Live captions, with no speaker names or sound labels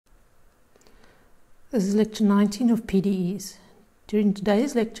This is lecture 19 of PDEs. During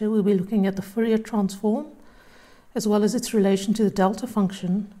today's lecture, we'll be looking at the Fourier transform, as well as its relation to the delta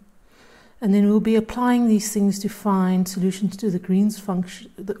function. And then we'll be applying these things to find solutions to the Green's function,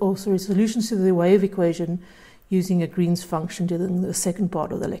 solutions to the wave equation using a Green's function during the second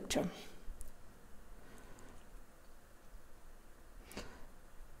part of the lecture.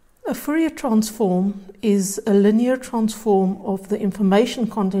 A Fourier transform is a linear transform of the information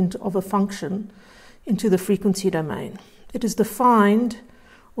content of a function into the frequency domain. It is defined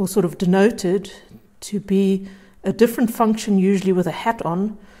or sort of denoted to be a different function, usually with a hat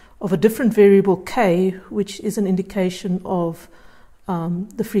on, of a different variable k, which is an indication of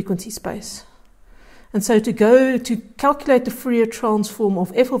the frequency space. And so to calculate the Fourier transform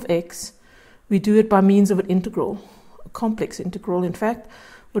of f of x, we do it by means of an integral, a complex integral in fact.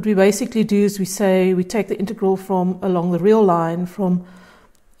 What we basically do is we take the integral from along the real line from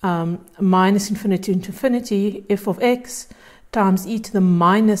minus infinity to infinity, f of x times e to the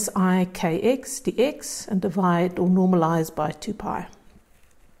minus I kx dx, and divide or normalize by 2 pi.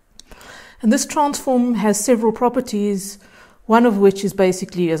 And this transform has several properties, one of which is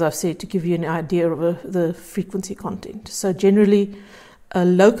basically, as I've said, to give you an idea of the frequency content. So generally, a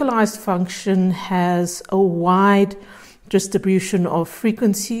localized function has a wide distribution of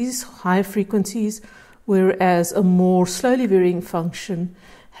frequencies, high frequencies, whereas a more slowly varying function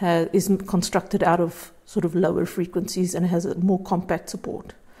is constructed out of sort of lower frequencies and has a more compact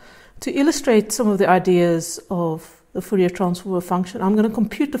support. To illustrate some of the ideas of the Fourier transform of a function, I'm going to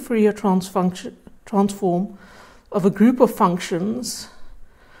compute the Fourier transform of a group of functions,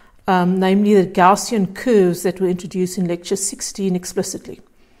 namely the Gaussian curves that were introduced in lecture 16 explicitly.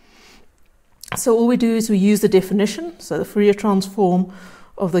 So all we do is we use the definition. So the Fourier transform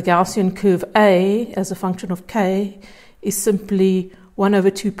of the Gaussian curve A as a function of k is simply 1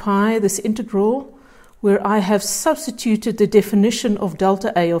 over 2 pi, this integral, where I have substituted the definition of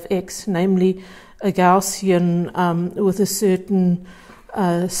delta A of x, namely a Gaussian with a certain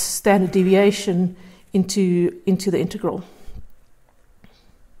standard deviation into the integral.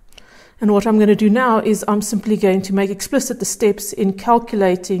 And what I'm going to do now is I'm simply going to make explicit the steps in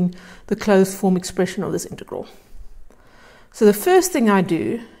calculating the closed form expression of this integral. So the first thing I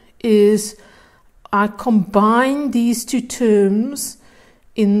do is I combine these two terms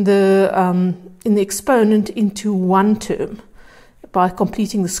in the exponent into one term by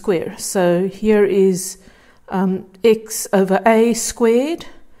completing the square. So here is x over a squared,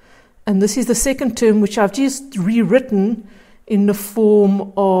 and this is the second term, which I've just rewritten in the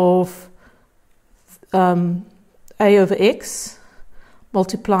form of a over x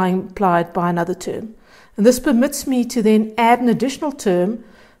multiplied by another term. And this permits me to then add an additional term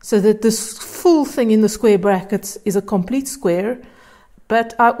so that this full thing in the square brackets is a complete square,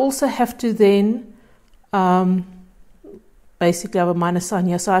 but I also have to then basically have a minus sign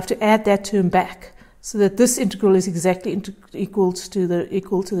here, so I have to add that term back so that this integral is exactly equal to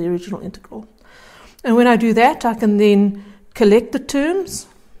the original integral. And when I do that, I can then collect the terms,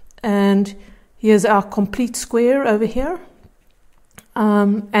 and here's our complete square over here.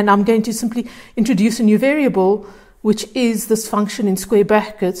 And I'm going to simply introduce a new variable, which is this function in square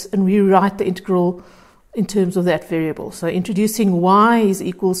brackets, and rewrite the integral in terms of that variable. So introducing y is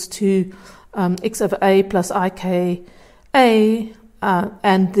equals to x over a plus ik a,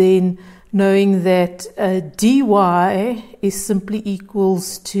 and then knowing that dy is simply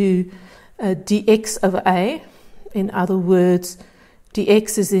equals to dx over a. In other words,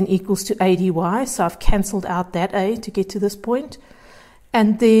 dx is then equals to a dy, so I've cancelled out that a to get to this point.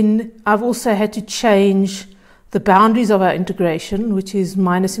 And then I've also had to change the boundaries of our integration, which is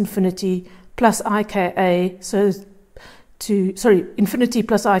minus infinity plus ika, infinity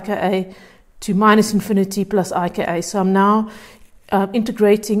plus ika to minus infinity plus ika. So I'm now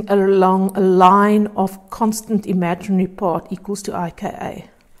integrating along a line of constant imaginary part equals to ika.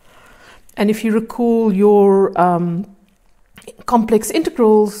 And if you recall your complex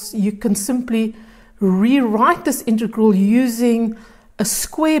integrals, you can simply rewrite this integral using a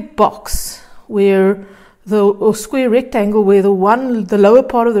square box or square rectangle where the lower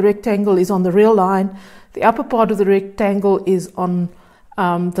part of the rectangle is on the real line, the upper part of the rectangle is on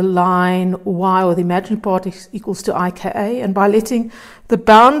the line y, or the imaginary part, is equals to ika. And by letting the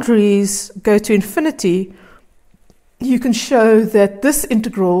boundaries go to infinity, you can show that this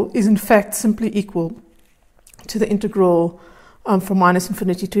integral is in fact simply equal to the integral from minus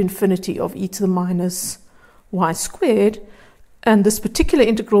infinity to infinity of e to the minus y squared. And this particular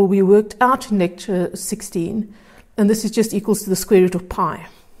integral we worked out in lecture 16, and this is just equals to the square root of pi.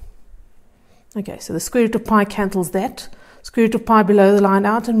 Okay, so the square root of pi cancels that, square root of pi below the line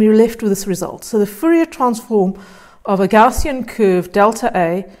out, and we're left with this result. So the Fourier transform of a Gaussian curve delta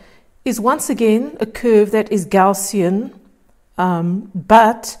A is once again a curve that is Gaussian,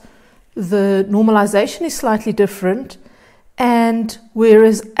 but the normalization is slightly different, and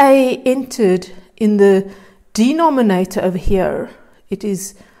whereas A entered in the denominator over here, it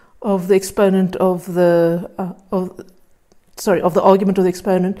is of the exponent of the of the argument of the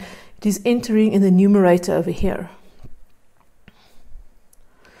exponent, it is entering in the numerator over here.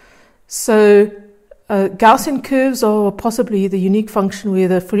 So Gaussian curves are possibly the unique function where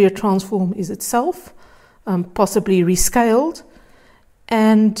the Fourier transform is itself, possibly rescaled.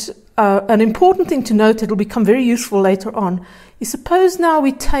 And an important thing to note that will become very useful later on is, suppose now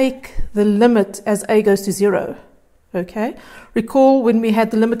we take the limit as a goes to 0. Okay? Recall when we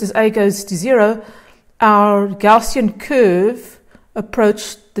had the limit as a goes to 0, our Gaussian curve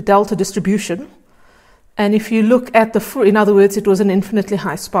approached the delta distribution. And if you look at in other words, it was an infinitely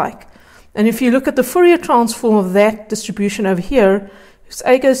high spike. And if you look at the Fourier transform of that distribution over here, if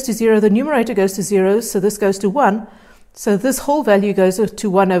a goes to 0, the numerator goes to 0, so this goes to 1. So this whole value goes to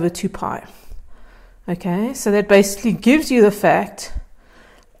 1 over 2 pi. Okay, so that basically gives you the fact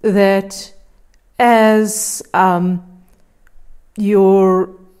that as your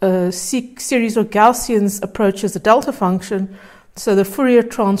series of Gaussians approaches the delta function, so the Fourier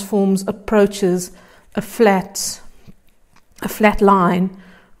transforms approaches a flat line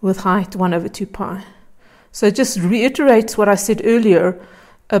with height 1 over 2 pi. So it just reiterates what I said earlier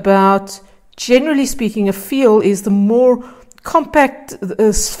about, generally speaking, a field is the more compact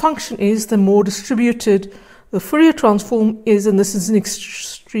this function is, the more distributed the Fourier transform is, and this is an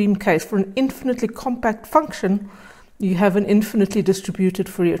extreme case. For an infinitely compact function, you have an infinitely distributed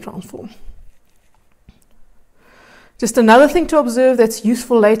Fourier transform. Just another thing to observe that's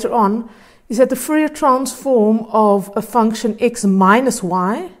useful later on is that the Fourier transform of a function x minus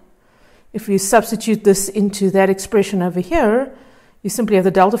y, if you substitute this into that expression over here, you simply have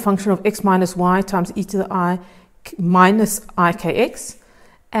the delta function of x minus y times e to the I minus ikx,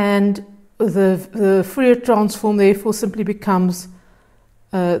 and the Fourier transform therefore simply becomes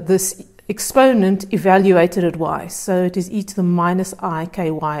this exponent evaluated at y. So it is e to the minus iky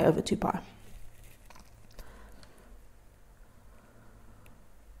over 2 pi.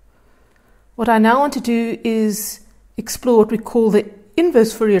 What I now want to do is explore what we call the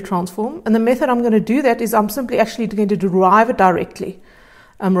inverse Fourier transform, and the method I'm going to do that is I'm simply actually going to derive it directly,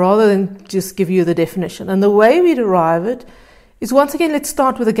 rather than just give you the definition. And the way we derive it is, once again, let's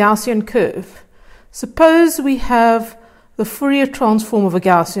start with a Gaussian curve. Suppose we have the Fourier transform of a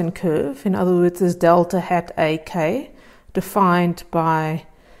Gaussian curve, in other words, this delta hat ak, defined by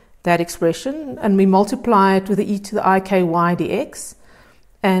that expression, and we multiply it with the e to the iky dx,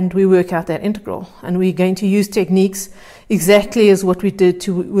 and we work out that integral. And we're going to use techniques exactly as what we did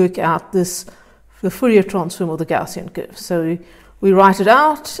to work out the Fourier transform of the Gaussian curve. So we write it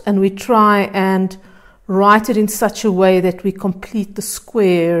out, and we try and write it in such a way that we complete the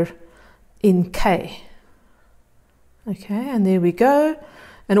square in k. Okay, and there we go.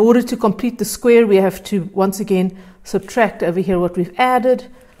 In order to complete the square, we have to once again subtract over here what we've added.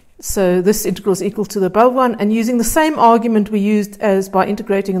 So this integral is equal to the above one, and using the same argument we used as by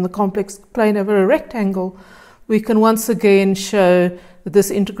integrating in the complex plane over a rectangle, we can once again show that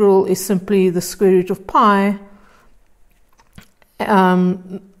this integral is simply the square root of pi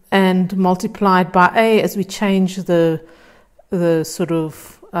and multiplied by a as we change the sort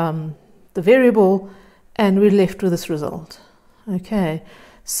of the variable, and we're left with this result. Okay,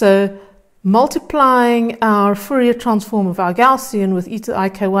 so multiplying our Fourier transform of our Gaussian with e to the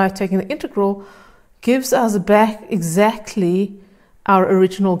iky, taking the integral, gives us back exactly our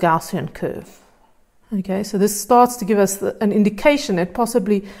original Gaussian curve. Okay, so this starts to give us an indication that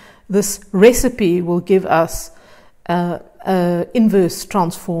possibly this recipe will give us an inverse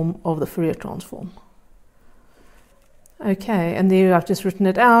transform of the Fourier transform. Okay, and there I've just written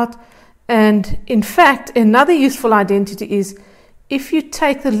it out. And in fact, another useful identity is, if you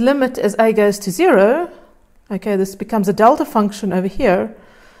take the limit as a goes to 0, okay, this becomes a delta function over here,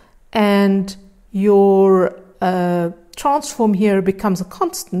 and your transform here becomes a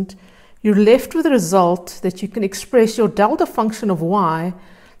constant, you're left with a result that you can express your delta function of y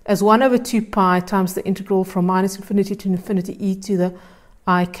as 1 over 2 pi times the integral from minus infinity to infinity e to the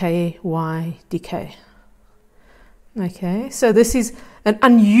iky dk. Okay, so this is an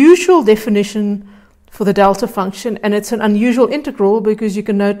unusual definition for the delta function, and it's an unusual integral because you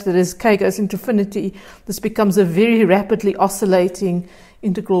can note that as k goes into infinity, this becomes a very rapidly oscillating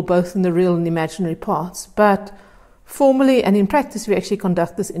integral both in the real and imaginary parts. But formally and in practice, we actually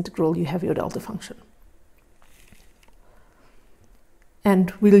conduct this integral, you have your delta function.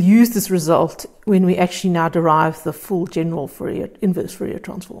 And we'll use this result when we actually now derive the full general inverse Fourier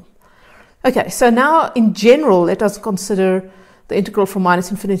transform. Okay, so now in general, let us consider the integral from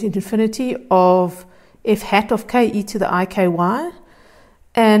minus infinity to infinity of f hat of k e to the I k y.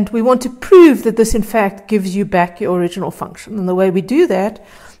 And we want to prove that this in fact gives you back your original function. And the way we do that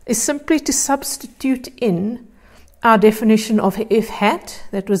is simply to substitute in our definition of f hat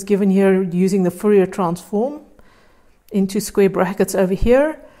that was given here using the Fourier transform into square brackets over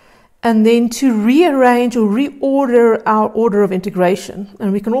here, and then to rearrange or reorder our order of integration.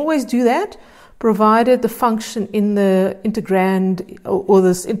 And we can always do that provided the function in the integrand or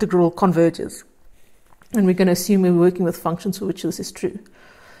this integral converges. And we're going to assume we're working with functions for which this is true.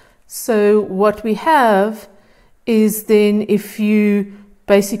 So what we have is then if you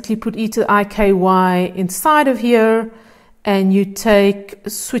basically put e to the I k y inside of here and you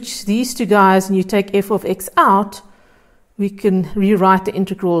switch these two guys and you take f of x out, we can rewrite the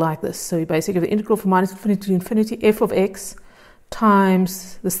integral like this. So we basically have the integral from minus infinity to infinity f of x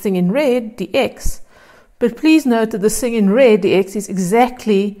times this thing in red, dx. But please note that this thing in red, dx, is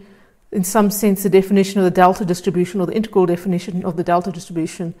exactly, in some sense, the definition of the delta distribution or the integral definition of the delta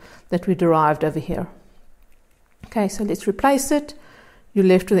distribution that we derived over here. Okay, so let's replace it. You're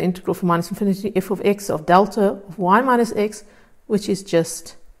left with the integral from minus infinity f of x of delta of y minus x, which is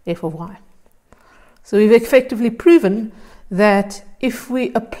just f of y. So we've effectively proven that if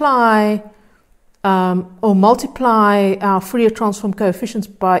we apply or multiply our Fourier transform coefficients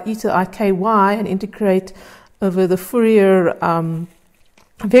by e to the I k y and integrate over the Fourier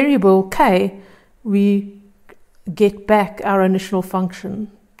variable k, we get back our initial function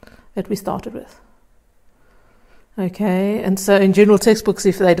that we started with. Okay, and so in general textbooks,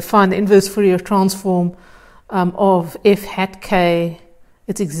 if they define the inverse Fourier transform of f hat k,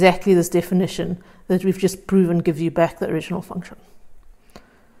 it's exactly this definition that we've just proven gives you back the original function.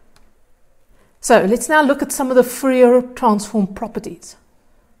 So let's now look at some of the Fourier transform properties.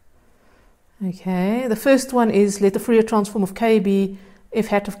 Okay, the first one is let the Fourier transform of k be f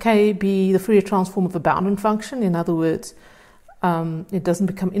hat of k be the Fourier transform of a bounding function. In other words, it doesn't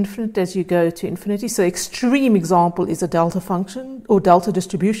become infinite as you go to infinity. So extreme example is a delta function or delta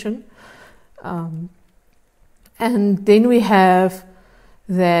distribution. And then we have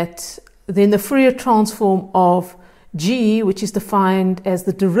that then the Fourier transform of g, which is defined as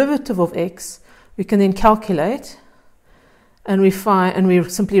the derivative of x, we can then calculate, and we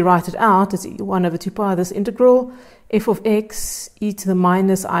simply write it out as 1 over 2 pi this integral f of x e to the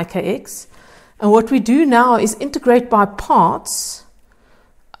minus I kx. And what we do now is integrate by parts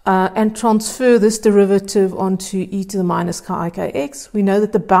and transfer this derivative onto e to the minus I kx. We know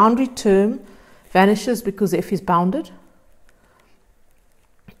that the boundary term vanishes because f is bounded.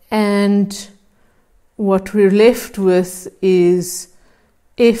 And what we're left with is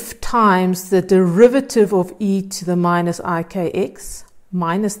f times the derivative of e to the minus I kx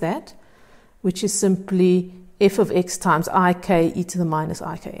minus that, which is simply f of x times I k e to the minus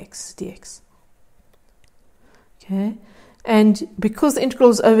I kx dx. Okay, and because the integral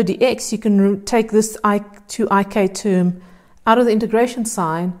is over dx, you can take this I to ik term out of the integration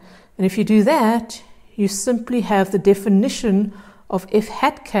sign, and if you do that, you simply have the definition of f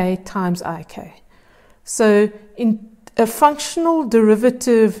hat k times ik. So in a functional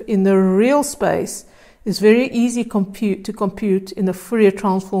derivative in the real space is very easy to compute in the Fourier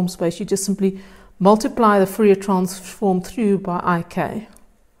transform space. You just simply multiply the Fourier transform through by ik.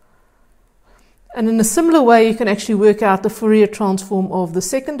 And in a similar way, you can actually work out the Fourier transform of the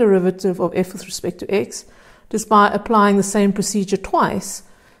second derivative of f with respect to x just by applying the same procedure twice.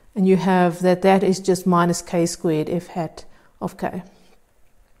 And you have that is just minus k squared f hat of k.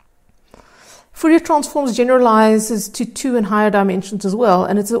 Fourier transforms generalizes to 2 and higher dimensions as well,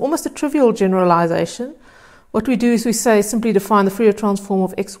 and it's almost a trivial generalization. What we do is we say simply define the Fourier transform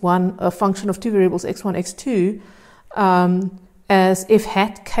of x1, a function of two variables x1, x2, as f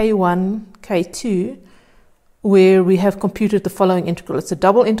hat k1, k2, where we have computed the following integral. It's a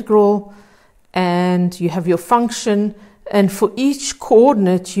double integral, and you have your function, and for each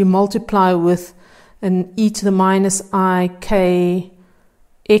coordinate you multiply with an e to the minus I k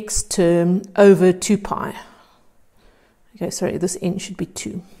x term over 2 pi. Okay, sorry, this n should be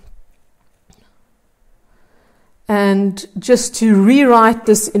 2. And just to rewrite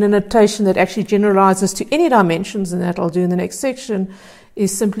this in a notation that actually generalizes to any dimensions, and that I'll do in the next section,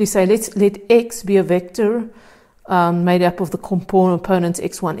 is simply say let x be a vector made up of the components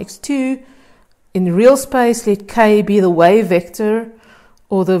x1, x2. In the real space, let k be the wave vector,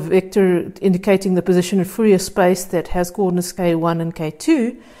 or the vector indicating the position in Fourier space that has coordinates k1 and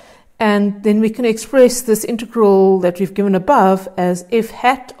k2. And then we can express this integral that we've given above as f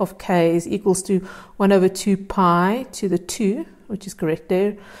hat of k is equals to 1 over 2 pi to the 2, which is correct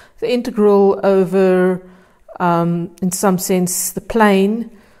there. The integral over, in some sense, the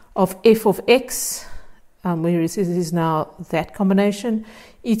plane of f of x, where it is now that combination,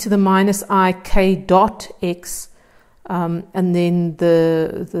 e to the minus I k dot x, and then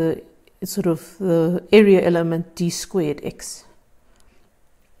the sort of the area element d squared x.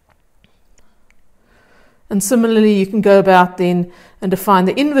 And similarly, you can go about then and define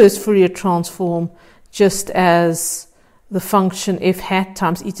the inverse Fourier transform just as the function f hat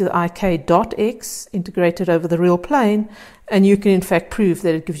times e to the ik dot x integrated over the real plane, and you can in fact prove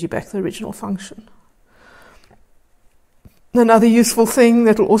that it gives you back the original function. Another useful thing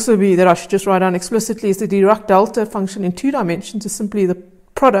that will also be, that I should just write down explicitly, is the Dirac delta function in 2 dimensions is simply the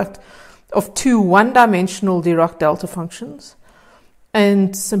product of two one-dimensional Dirac delta functions.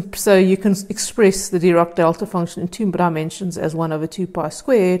 And so you can express the Dirac delta function in 2 dimensions as 1 over 2 pi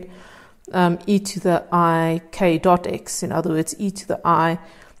squared, e to the I k dot x. In other words, e to the I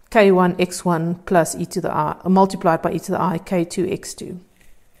k1 x1 plus e to the I multiplied by e to the I k2 x2.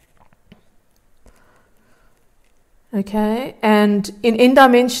 Okay, and in n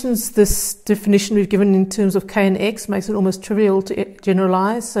dimensions, this definition we've given in terms of k and x makes it almost trivial to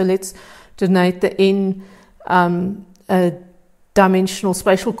generalize. So let's denote the n dimensional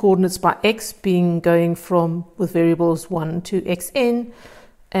spatial coordinates by x being going from with variables 1 to xn,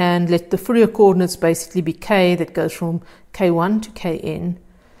 and let the Fourier coordinates basically be k that goes from k1 to kn,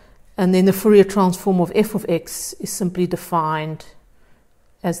 and then the Fourier transform of f of x is simply defined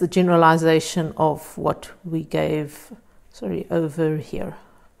as the generalization of what we gave over here.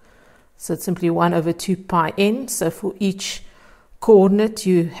 So it's simply 1 over 2 pi n. So for each coordinate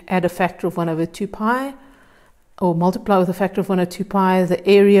you add a factor of 1 over 2 pi, or multiply with a factor of 1 over 2 pi, the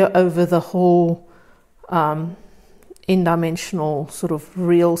area over the whole n-dimensional sort of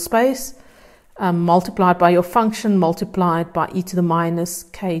real space, multiplied by your function, multiplied by e to the minus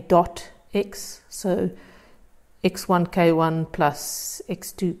k dot x. So x1 k1 plus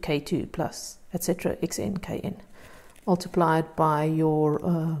x2 k2 plus etc. xn kn, multiplied by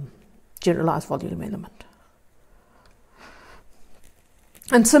your generalized volume element.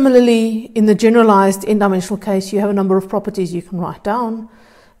 And similarly, in the generalized n-dimensional case, you have a number of properties you can write down.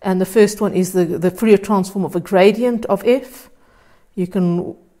 And the first one is the Fourier transform of a gradient of f. You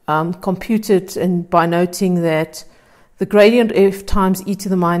can compute it by noting that the gradient f times e to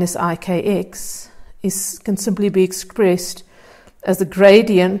the minus ikx can simply be expressed as the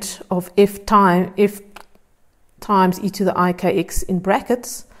gradient of f times e to the ikx in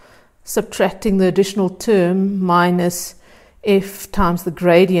brackets, subtracting the additional term minus f times the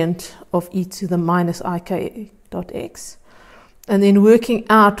gradient of e to the minus ik dot x. And then working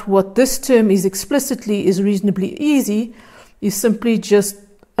out what this term is explicitly is reasonably easy. You simply just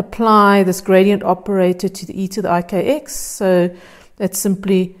apply this gradient operator to the e to the ikx. So that's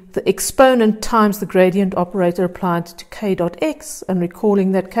simply the exponent times the gradient operator applied to k dot x. And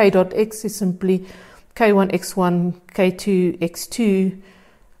recalling that k dot x is simply k1 x1, k2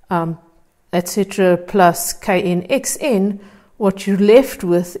 x2, etc. plus kn xn. What you're left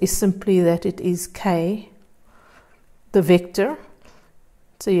with is simply that it is k, the vector.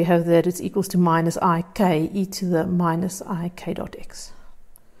 So you have that it's equals to minus ik e to the minus ik dot x.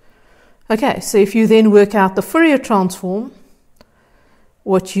 Okay, so if you then work out the Fourier transform,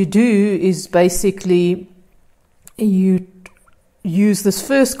 what you do is basically you use this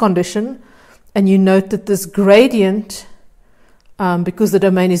first condition and you note that this gradient, because the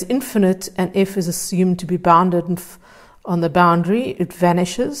domain is infinite and f is assumed to be bounded on the boundary, it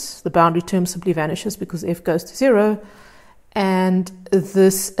vanishes. The boundary term simply vanishes because f goes to 0. And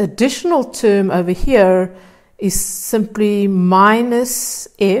this additional term over here is simply minus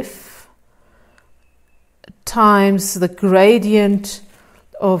f times the gradient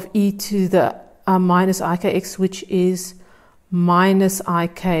of e to the minus ikx, which is minus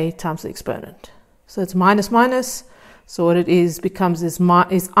ik times the exponent. So it's minus minus. So what it is becomes is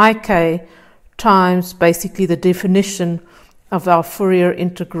ik times basically the definition of our Fourier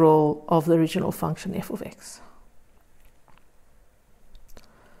integral of the original function f of x.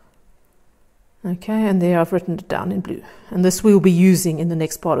 Okay, and there I've written it down in blue. And this we'll be using in the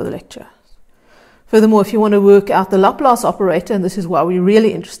next part of the lecture. Furthermore, if you want to work out the Laplace operator, and this is why we're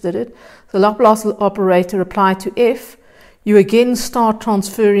really interested in, the Laplace operator applied to f, you again start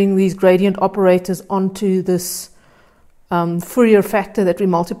transferring these gradient operators onto this Fourier factor that we're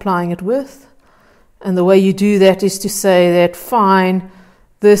multiplying it with. And the way you do that is to say that, fine,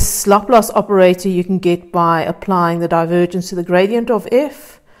 this Laplace operator you can get by applying the divergence to the gradient of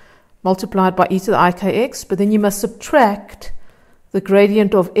f, multiplied by e to the ikx, but then you must subtract the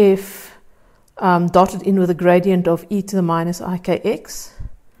gradient of f dotted in with the gradient of e to the minus ikx.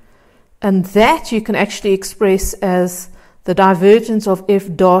 And that you can actually express as the divergence of f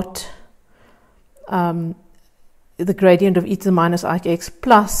dot, the gradient of e to the minus ikx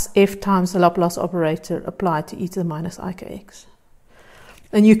plus f times the Laplace operator applied to e to the minus ikx.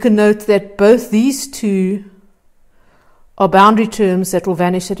 And you can note that both these two are boundary terms that will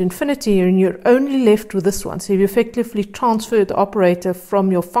vanish at infinity, and you're only left with this one. So you've effectively transferred the operator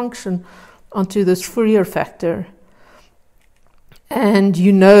from your function onto this Fourier factor. And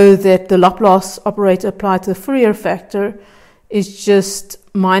you know that the Laplace operator applied to the Fourier factor is just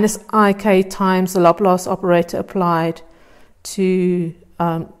minus ik times the Laplace operator applied to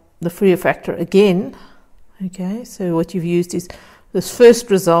the Fourier factor again. Okay, so what you've used is this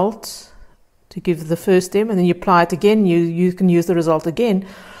first result to give the first term, and then you apply it again, you can use the result again.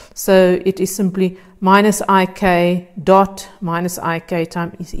 So it is simply minus ik dot minus ik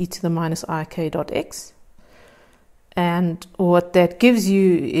times e to the minus ik dot x. And what that gives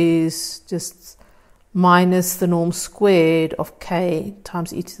you is just minus the norm squared of k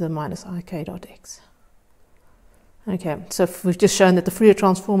times e to the minus ik dot x. Okay, so we've just shown that the Fourier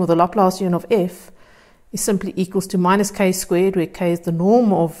transform of the Laplacian of f is simply equals to minus k squared, where k is the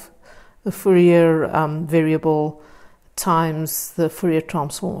norm of the Fourier variable, times the Fourier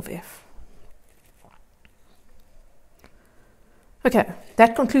transform of f. Okay,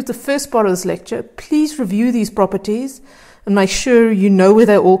 that concludes the first part of this lecture. Please review these properties and make sure you know where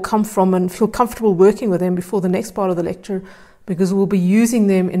they all come from and feel comfortable working with them before the next part of the lecture, because we'll be using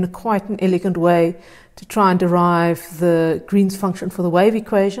them in quite an elegant way to try and derive the Green's function for the wave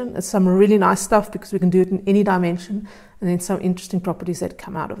equation. It's some really nice stuff because we can do it in any dimension, and then some interesting properties that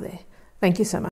come out of there. Thank you so much.